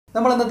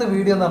നമ്മൾ ഇന്നത്തെ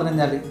വീഡിയോ എന്ന് പറഞ്ഞു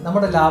കഴിഞ്ഞാൽ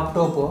നമ്മുടെ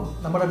ലാപ്ടോപ്പോ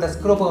നമ്മുടെ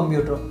ഡെസ്ക്ടോപ്പ്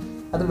കമ്പ്യൂട്ടറോ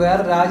അത്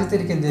വേറെ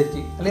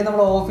രാജ്യത്തിരിക്കുന്നതായിരിക്കും, അല്ലെങ്കിൽ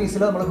നമ്മുടെ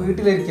ഓഫീസിലോ നമ്മുടെ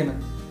വീട്ടിലിരിക്കണം.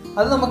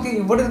 അത് നമുക്ക്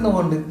ഇവിടെ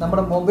ഇരുന്നുകൊണ്ട്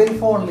നമ്മുടെ മൊബൈൽ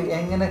ഫോണിൽ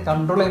എങ്ങനെ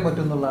കൺട്രോൾ ചെയ്യാൻ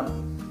പറ്റും എന്നുള്ളതാണ്.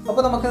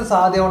 അപ്പോൾ നമുക്ക്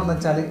സാധ്യമാണെന്ന്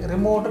വെച്ചാൽ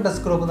റിമോട്ട്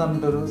ഡെസ്ക്ടോപ്പ് എന്ന്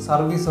പറഞ്ഞിട്ടൊരു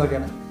സർവീസ്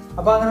വഴിയാണ്.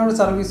 അപ്പോൾ അങ്ങനെ ഒരു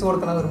സർവീസ്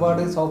കൊടുക്കുന്ന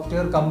ഒരുപാട്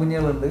സോഫ്റ്റ്വെയർ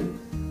കമ്പനികളുണ്ട്.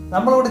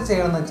 നമ്മളിവിടെ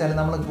ചെയ്യണമെന്ന് വെച്ചാൽ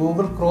നമ്മൾ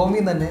ഗൂഗിൾ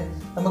ക്രോമിൽ തന്നെ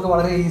നമുക്ക്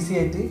വളരെ ഈസി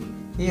ആയിട്ട്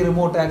ഈ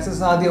റിമോട്ട് ആക്സസ്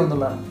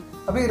സാധ്യമാവുന്നതാണ്.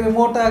 അപ്പോൾ ഈ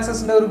റിമോട്ട്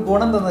ആക്സസിൻ്റെ ഒരു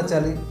ഗുണം എന്താണെന്ന്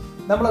വെച്ചാൽ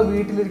നമ്മളെ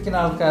വീട്ടിലിരിക്കുന്ന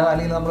ആൾക്കാർ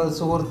അല്ലെങ്കിൽ നമ്മുടെ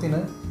സുഹൃത്തിന്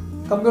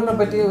കമ്പ്യൂട്ടറിനെ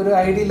പറ്റി ഒരു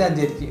ഐഡിയ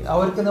ഇല്ലാഞ്ചായിരിക്കും.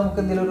 അവർക്ക് നമുക്ക്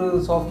എന്തെങ്കിലും ഒരു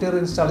സോഫ്റ്റ്വെയർ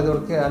ഇൻസ്റ്റാൾ ചെയ്ത്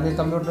കൊടുക്കുക, അല്ലെങ്കിൽ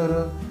കമ്പ്യൂട്ടർ ഒരു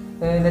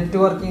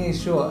നെറ്റ്വർക്കിംഗ്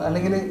ഇഷ്യൂ,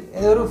 അല്ലെങ്കിൽ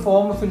ഒരു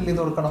ഫോം ഫില്ല്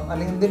ചെയ്ത് കൊടുക്കണം,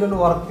 അല്ലെങ്കിൽ എന്തെങ്കിലും ഒരു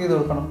വർക്ക് ചെയ്ത്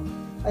കൊടുക്കണം.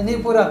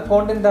 ഇനിയിപ്പോൾ ഒരു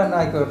അക്കൗണ്ടൻ്റ് തന്നെ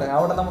ആയിക്കോട്ടെ,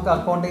 അവിടെ നമുക്ക്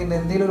അക്കൗണ്ടിങ്ങിൻ്റെ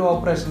എന്തെങ്കിലും ഒരു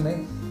ഓപ്പറേഷന്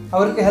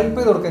അവർക്ക് ഹെൽപ്പ്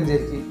ചെയ്ത് കൊടുക്കാൻ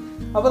വിചാരിക്കും.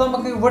 അപ്പോൾ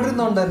നമുക്ക് ഇവിടെ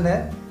ഇരുന്നുകൊണ്ട് തന്നെ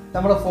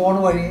നമ്മുടെ ഫോൺ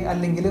വഴി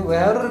അല്ലെങ്കിൽ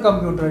വേറൊരു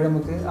കമ്പ്യൂട്ടർ വഴി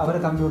നമുക്ക്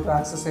അവരുടെ കമ്പ്യൂട്ടർ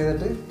ആക്സസ്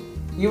ചെയ്തിട്ട്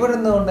ഇവിടെ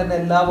നിന്നുകൊണ്ട് തന്നെ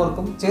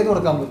എല്ലാവർക്കും ചെയ്തു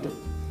കൊടുക്കാൻ പറ്റും.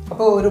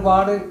 അപ്പോൾ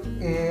ഒരുപാട്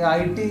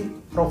IT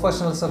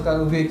പ്രൊഫഷണൽസൊക്കെ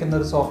ഉപയോഗിക്കുന്ന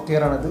ഒരു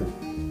സോഫ്റ്റ്വെയർ ആണിത്.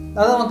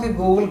 അത് നമുക്ക്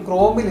ഗൂഗിൾ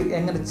ക്രോമിൽ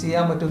എങ്ങനെ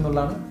ചെയ്യാൻ പറ്റും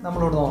എന്നുള്ളതാണ്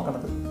നമ്മളിവിടെ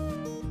നോക്കുന്നത്.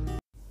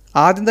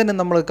 ആദ്യം തന്നെ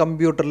നമ്മൾ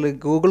കമ്പ്യൂട്ടറിൽ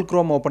ഗൂഗിൾ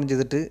ക്രോം ഓപ്പൺ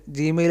ചെയ്തിട്ട്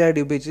Gmail ID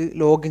ഉപയോഗിച്ച്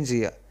ലോഗിൻ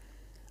ചെയ്യുക.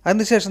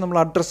 അതിനുശേഷം നമ്മൾ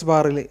അഡ്രസ്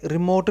ബാറിൽ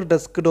റിമോട്ട്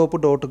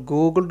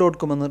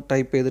desktop.google.com എന്ന്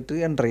ടൈപ്പ് ചെയ്തിട്ട്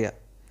എൻ്റർ ചെയ്യുക.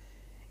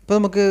 ഇപ്പോൾ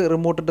നമുക്ക്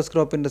റിമോട്ട്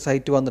ഡെസ്ക്ടോപ്പിൻ്റെ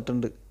സൈറ്റ്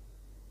വന്നിട്ടുണ്ട്.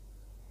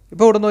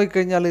 ഇപ്പോൾ ഇവിടെ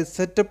നോക്കിക്കഴിഞ്ഞാൽ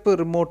സെറ്റപ്പ്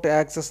റിമോട്ട്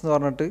ആക്സസ് എന്ന്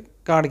പറഞ്ഞിട്ട്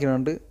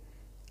കാണിക്കുന്നുണ്ട്.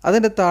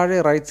 അതിൻ്റെ താഴെ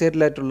റൈറ്റ്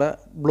സൈഡിലായിട്ടുള്ള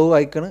ബ്ലൂ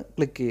ഐക്കണ്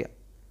ക്ലിക്ക് ചെയ്യുക.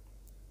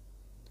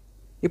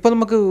 ഇപ്പോൾ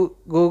നമുക്ക്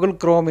ഗൂഗിൾ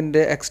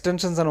ക്രോമിൻ്റെ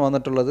എക്സ്റ്റൻഷൻസ് ആണ്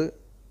വന്നിട്ടുള്ളത്.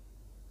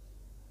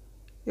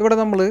 ഇവിടെ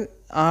നമ്മൾ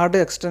ആഡ്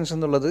എക്സ്റ്റൻഷൻ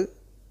എന്നുള്ളത്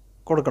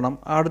കൊടുക്കണം.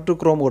 ആഡ് ടു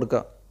ക്രോം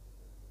കൊടുക്കുക.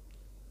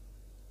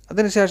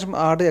 അതിനുശേഷം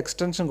ആഡ്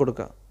എക്സ്റ്റൻഷൻ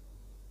കൊടുക്കുക.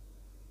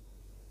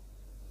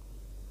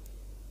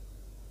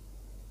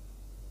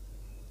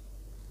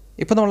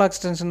 ഇപ്പോൾ നമ്മൾ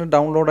എക്സ്റ്റൻഷൻ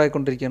ഡൗൺലോഡ്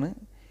ആയിക്കൊണ്ടിരിക്കുകയാണ്.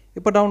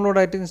 ഇപ്പോൾ ഡൗൺലോഡ്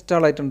ആയിട്ട്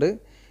ഇൻസ്റ്റാൾ ആയിട്ടുണ്ട്.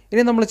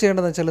 ഇനി നമ്മൾ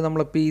ചെയ്യേണ്ടതെന്ന് വെച്ചാൽ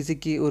നമ്മളെ PC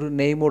ഒരു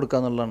നെയിം കൊടുക്കുക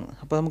എന്നുള്ളതാണ്.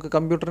 അപ്പോൾ നമുക്ക്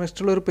കമ്പ്യൂട്ടറിന്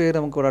ഇഷ്ടമുള്ള ഒരു പേര്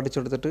നമുക്ക് ഇവിടെ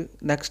അടിച്ചെടുത്തിട്ട്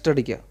നെക്സ്റ്റ്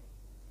അടിക്കുക.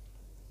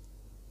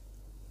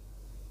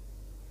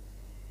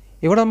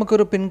 ഇവിടെ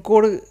നമുക്കൊരു പിൻ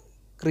കോഡ്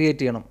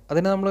ക്രിയേറ്റ് ചെയ്യണം.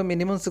 അതിന് നമ്മൾ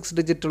മിനിമം 6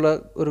 ഡിജിറ്റുള്ള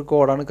ഒരു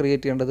കോഡാണ്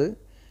ക്രിയേറ്റ് ചെയ്യേണ്ടത്.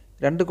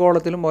 2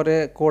 കോളത്തിലും ഒരേ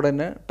കോഡ്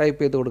തന്നെ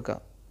ടൈപ്പ് ചെയ്ത് കൊടുക്കുക.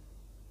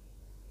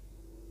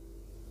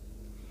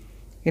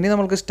 ഇനി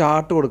നമുക്ക്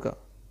സ്റ്റാർട്ട് കൊടുക്കുക.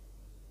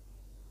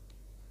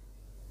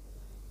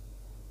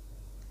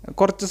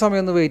 കുറച്ച്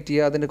സമയം ഒന്ന് വെയിറ്റ്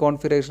ചെയ്യുക, അതിൻ്റെ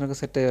കോൺഫിഗറേഷനൊക്കെ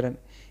സെറ്റ് ആയി വരാൻ.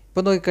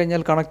 ഇപ്പോൾ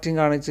നോക്കിക്കഴിഞ്ഞാൽ കണക്റ്റിംഗ്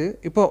കാണിച്ച്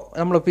ഇപ്പോൾ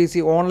നമ്മുടെ PC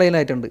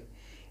ഓൺലൈനായിട്ടുണ്ട്.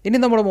 ഇനി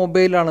നമ്മുടെ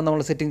മൊബൈലിലാണ്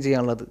നമ്മൾ സെറ്റിംഗ്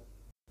ചെയ്യാനുള്ളത്.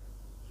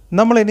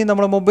 നമ്മളിനി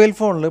നമ്മുടെ മൊബൈൽ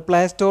ഫോണിൽ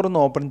പ്ലേ സ്റ്റോർ ഒന്ന്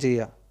ഓപ്പൺ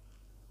ചെയ്യുക.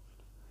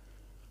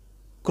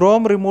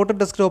 ക്രോം റിമോട്ട്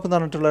ഡെസ്ക്ടോപ്പ് എന്ന്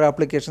പറഞ്ഞിട്ടുള്ള ഒരു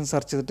ആപ്ലിക്കേഷൻ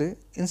സെർച്ച് ചെയ്തിട്ട്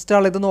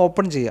ഇൻസ്റ്റാൾ ചെയ്തൊന്ന്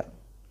ഓപ്പൺ ചെയ്യുക.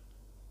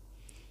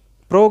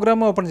 പ്രോഗ്രാം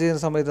ഓപ്പൺ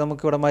ചെയ്യുന്ന സമയത്ത്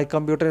നമുക്കിവിടെ മൈ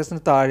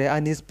കമ്പ്യൂട്ടേഴ്സിന് താഴെ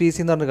അനീസ് PC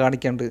എന്ന് പറഞ്ഞ്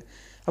കാണിക്കുന്നുണ്ട്.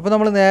 അപ്പോൾ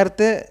നമ്മൾ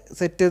നേരത്തെ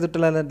സെറ്റ്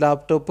ചെയ്തിട്ടുള്ള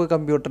ലാപ്ടോപ്പ്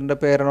കമ്പ്യൂട്ടറിൻ്റെ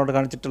പേരാണ് ഇവിടെ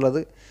കാണിച്ചിട്ടുള്ളത്.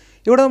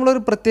 ഇവിടെ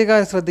നമ്മളൊരു പ്രത്യേക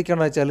കാര്യം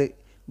ശ്രദ്ധിക്കുകയെന്ന് വെച്ചാൽ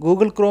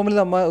ഗൂഗിൾ ക്രോമിൽ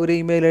നമ്മൾ ഒരു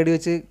ഇമെയിൽ ID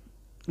വെച്ച്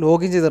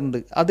ലോഗിൻ ചെയ്തിട്ടുണ്ട്.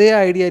 അതേ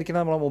ID ആയിരിക്കണം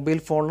നമ്മളെ മൊബൈൽ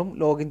ഫോണിലും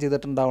ലോഗിൻ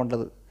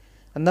ചെയ്തിട്ടുണ്ടാവേണ്ടത്.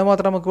 എന്നാൽ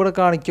മാത്രമേ നമുക്കിവിടെ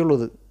കാണിക്കുള്ളൂ.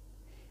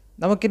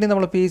 നമുക്കിനി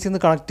നമ്മൾ PC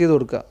ഒന്ന് കണക്ട് ചെയ്ത്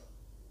കൊടുക്കുക.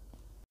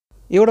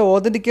 ഇവിടെ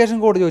ഓതൻറ്റിക്കേഷൻ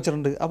കോഡ്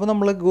ചോദിച്ചിട്ടുണ്ട്. അപ്പോൾ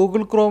നമ്മൾ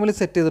ഗൂഗിൾ ക്രോമിൽ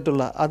സെറ്റ്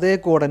ചെയ്തിട്ടുള്ള അതേ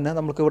കോഡ് തന്നെ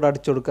നമുക്ക് ഇവിടെ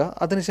അടിച്ചു കൊടുക്കുക.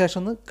 അതിനുശേഷം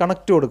ഒന്ന്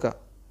കണക്റ്റ് കൊടുക്കുക.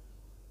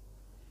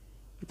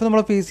 ഇപ്പോൾ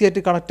നമ്മൾ PC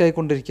ആയിട്ട് കണക്റ്റ്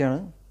ആയിക്കൊണ്ടിരിക്കുകയാണ്.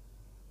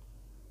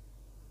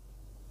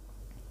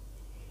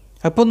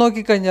 അപ്പോൾ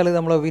നോക്കിക്കഴിഞ്ഞാൽ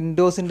നമ്മൾ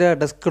വിൻഡോസിൻ്റെ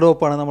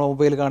ഡെസ്ക്ടോപ്പാണ് നമ്മൾ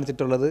മൊബൈൽ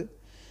കാണിച്ചിട്ടുള്ളത്.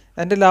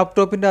 എൻ്റെ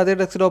ലാപ്ടോപ്പിൻ്റെ അതേ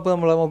ഡെസ്ക്ടോപ്പ്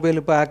നമ്മളെ മൊബൈൽ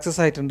ഇപ്പോൾ ആക്സസ്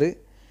ആയിട്ടുണ്ട്.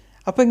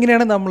 അപ്പോൾ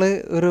ഇങ്ങനെയാണ് നമ്മൾ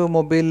ഒരു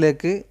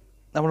മൊബൈലിലേക്ക്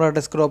നമ്മുടെ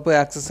ഡെസ്ക്ടോപ്പ്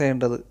ആക്സസ്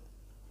ചെയ്യേണ്ടത്.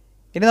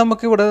 ഇനി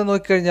നമുക്ക് ഇവിടെ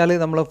നോക്കിക്കഴിഞ്ഞാൽ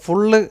നമ്മൾ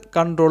ഫുള്ള്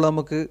കൺട്രോൾ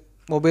നമുക്ക്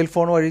മൊബൈൽ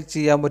ഫോൺ വഴി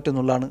ചെയ്യാൻ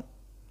പറ്റുന്നുള്ളതാണ്.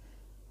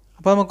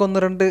 അപ്പോൾ നമുക്ക്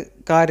 1-2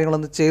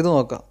 കാര്യങ്ങളൊന്ന് ചെയ്തു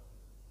നോക്കാം.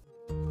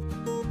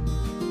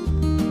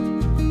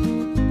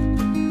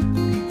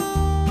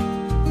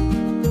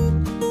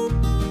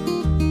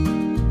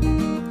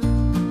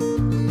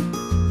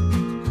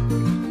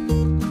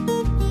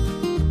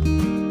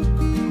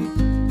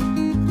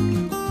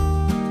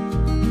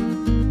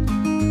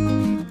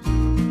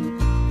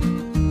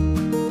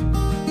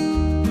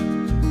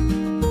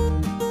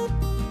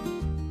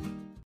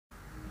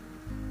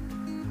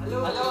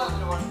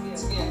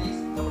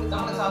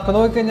 അപ്പോൾ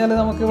നോക്കിക്കഴിഞ്ഞാൽ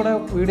നമുക്കിവിടെ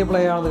വീഡിയോ പ്ലേ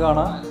ആവുന്നത്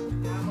കാണാം.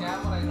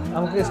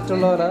 നമുക്ക്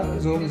ഇഷ്ടമുള്ളവരെ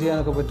സൂം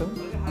ചെയ്യാനൊക്കെ പറ്റും.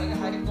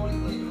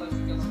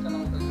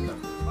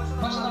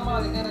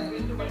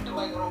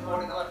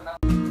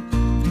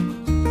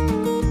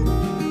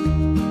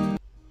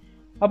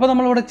 അപ്പോൾ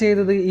നമ്മളിവിടെ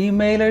ചെയ്തത്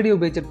ഇമെയിൽ ID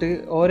ഉപയോഗിച്ചിട്ട്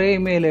ഒരേ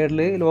ഇമെയിൽ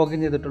ഐഡിയിൽ ലോഗിൻ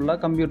ചെയ്തിട്ടുള്ള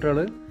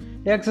കമ്പ്യൂട്ടറുകൾ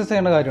ആക്സസ്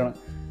ചെയ്യേണ്ട കാര്യമാണ്.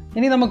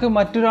 ഇനി നമുക്ക്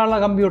മറ്റൊരാളുടെ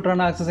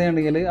കമ്പ്യൂട്ടറാണ് ആക്സസ്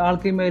ചെയ്യണമെങ്കിൽ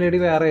ആൾക്ക് ഇമെയിൽ ID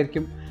വേറെ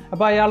ആയിരിക്കും.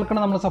 അപ്പോൾ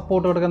അയാൾക്കാണ് നമ്മൾ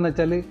സപ്പോർട്ട് കൊടുക്കുകയെന്ന്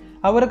വെച്ചാൽ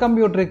അവരുടെ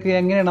കമ്പ്യൂട്ടറിലേക്ക്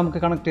എങ്ങനെയാണ് നമുക്ക്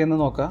കണക്ട് ചെയ്യുന്നത്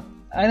നോക്കാം.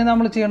 അതിന്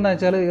നമ്മൾ ചെയ്യേണ്ടതെന്ന്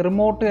വെച്ചാൽ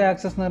റിമോട്ട്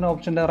ആക്സസ് എന്ന് പറഞ്ഞ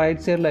ഓപ്ഷൻ്റെ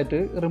റൈറ്റ് സൈഡിലായിട്ട്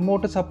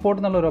റിമോട്ട് സപ്പോർട്ട്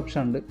എന്നുള്ളൊരു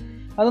ഓപ്ഷൻ ഉണ്ട്.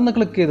 അതൊന്ന്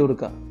ക്ലിക്ക് ചെയ്ത്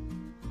കൊടുക്കുക.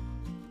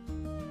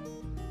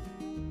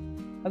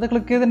 അത്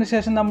ക്ലിക്ക് ചെയ്തതിന്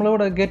ശേഷം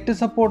നമ്മളിവിടെ ഗെറ്റ്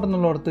സപ്പോർട്ട്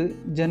എന്നുള്ളിടത്ത്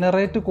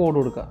ജനറേറ്റ് കോഡ്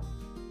കൊടുക്കുക.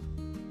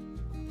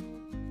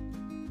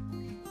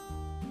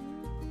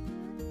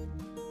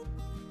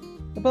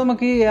 അപ്പോൾ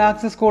നമുക്ക് ഈ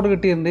ആക്സസ് കോഡ്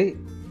കിട്ടിയിട്ടുണ്ട്.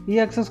 ഈ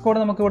ആക്സസ് കോഡ്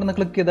നമുക്ക് ഇവിടെ നിന്ന്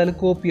ക്ലിക്ക് ചെയ്താൽ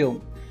കോപ്പി ആവും.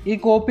 ഈ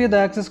കോപ്പി ചെയ്ത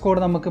ആക്സസ് കോഡ്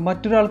നമുക്ക്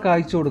മറ്റൊരാൾക്ക്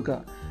അയച്ചു കൊടുക്കുക.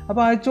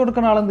 അപ്പോൾ അയച്ചു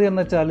കൊടുക്കുന്ന ആളെന്ത്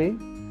ചെയ്യുന്നത് വെച്ചാൽ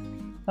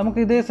നമുക്ക്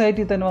ഇതേ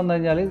സൈറ്റിൽ തന്നെ വന്നു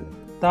കഴിഞ്ഞാൽ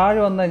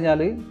താഴെ വന്നു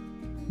കഴിഞ്ഞാൽ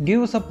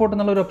ഗീവ് സപ്പോർട്ട്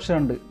എന്നുള്ളൊരു ഓപ്ഷൻ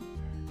ഉണ്ട്.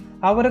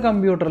 അവരുടെ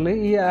കമ്പ്യൂട്ടറിൽ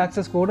ഈ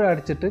ആക്സസ് കോഡ്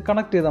അടിച്ചിട്ട്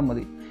കണക്ട് ചെയ്താൽ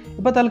മതി.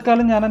 ഇപ്പോൾ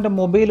തൽക്കാലം ഞാൻ എൻ്റെ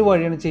മൊബൈൽ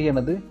വഴിയാണ്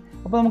ചെയ്യണത്.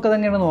 അപ്പോൾ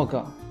നമുക്കതെങ്ങനെ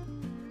നോക്കാം.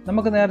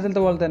 നമുക്ക്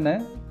നേരത്തെ പോലെ തന്നെ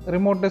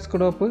റിമോട്ട്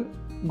ഡെസ്ക്ടോപ്പ്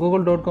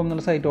google.com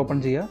എന്നുള്ള സൈറ്റ് ഓപ്പൺ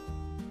ചെയ്യുക.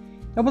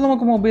 അപ്പോൾ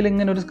നമുക്ക് മൊബൈൽ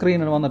ഇങ്ങനെ ഒരു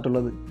സ്ക്രീനാണ്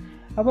വന്നിട്ടുള്ളത്.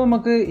 അപ്പോൾ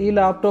നമുക്ക് ഈ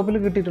ലാപ്ടോപ്പിൽ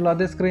കിട്ടിയിട്ടുള്ള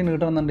അതേ സ്ക്രീൻ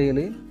കിട്ടണമെന്നുണ്ടെങ്കിൽ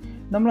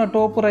നമ്മൾ ആ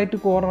ടോപ്പ് റൈറ്റ്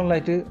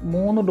കോർണറിലായിട്ട്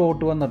 3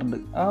 ഡോട്ട് വന്നിട്ടുണ്ട്.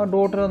 ആ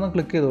ഡോട്ടിൽ ഒന്ന്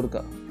ക്ലിക്ക് ചെയ്ത്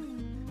കൊടുക്കുക.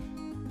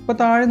 ഇപ്പോൾ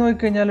താഴെ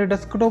നോക്കിക്കഴിഞ്ഞാൽ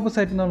ഡെസ്ക്ടോപ്പ്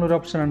സൈറ്റ് എന്നുള്ളൊരു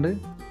ഓപ്ഷൻ ഉണ്ട്.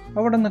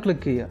 അവിടെ ഒന്ന്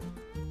ക്ലിക്ക് ചെയ്യുക.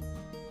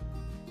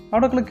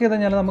 അവിടെ ക്ലിക്ക് ചെയ്ത്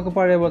കഴിഞ്ഞാൽ നമുക്ക്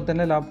പഴയ പോലെ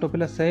തന്നെ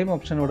ലാപ്ടോപ്പിലെ സെയിം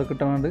ഓപ്ഷൻ ഇവിടെ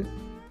കിട്ടുന്നുണ്ട്.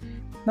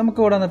 നമുക്ക്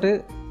ഇവിടെ വന്നിട്ട്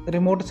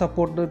റിമോട്ട്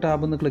സപ്പോർട്ട്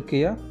ടാബ് ഒന്ന് ക്ലിക്ക്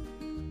ചെയ്യുക.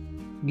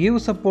 ഗീവ്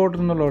സപ്പോർട്ട്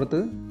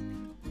എന്നുള്ളിടത്ത്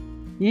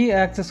ഈ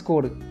ആക്സസ്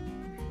കോഡ്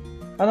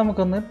അത്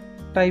നമുക്കൊന്ന്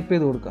ടൈപ്പ്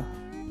ചെയ്ത് കൊടുക്കുക,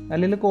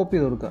 അല്ലെങ്കിൽ കോപ്പി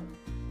ചെയ്ത് കൊടുക്കുക.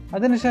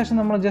 അതിനുശേഷം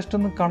നമ്മൾ ജസ്റ്റ്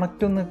ഒന്ന്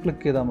കണക്റ്റ് ഒന്ന്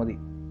ക്ലിക്ക് ചെയ്താൽ മതി.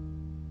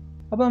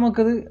 അപ്പോൾ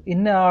നമുക്കത്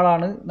ഇന്ന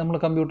ആളാണ് നമ്മൾ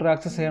കമ്പ്യൂട്ടർ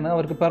ആക്സസ് ചെയ്യണത്,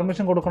 അവർക്ക്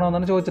പെർമിഷൻ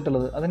കൊടുക്കണമെന്നാണ്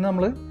ചോദിച്ചിട്ടുള്ളത്. അതിന്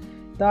നമ്മൾ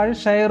താഴെ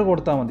ഷെയർ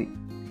കൊടുത്താൽ മതി.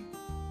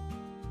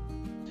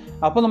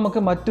 അപ്പോൾ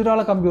നമുക്ക്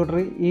മറ്റൊരാളെ കമ്പ്യൂട്ടർ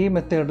ഈ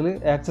മെത്തേഡിൽ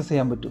ആക്സസ്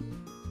ചെയ്യാൻ പറ്റും.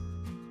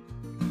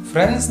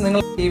 ഫ്രണ്ട്സ്,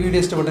 നിങ്ങൾ ഈ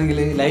വീഡിയോ ഇഷ്ടപ്പെട്ടെങ്കിൽ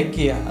ലൈക്ക്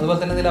ചെയ്യുക. അതുപോലെ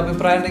തന്നെ ഇതിൽ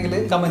അഭിപ്രായം ഉണ്ടെങ്കിൽ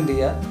കമൻറ്റ്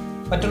ചെയ്യുക.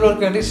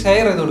 മറ്റുള്ളവർക്ക് വേണ്ടി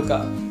ഷെയർ ചെയ്ത് കൊടുക്കുക.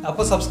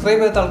 അപ്പോൾ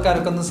സബ്സ്ക്രൈബ് ചെയ്ത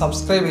ആൾക്കാരൊക്കെ ഒന്ന്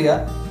സബ്സ്ക്രൈബ്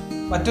ചെയ്യുക.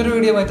 മറ്റൊരു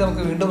വീഡിയോ ആയിട്ട്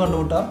നമുക്ക് വീണ്ടും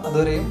കണ്ടുമുട്ടാം.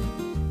 അതുവരെയും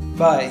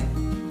ബൈ.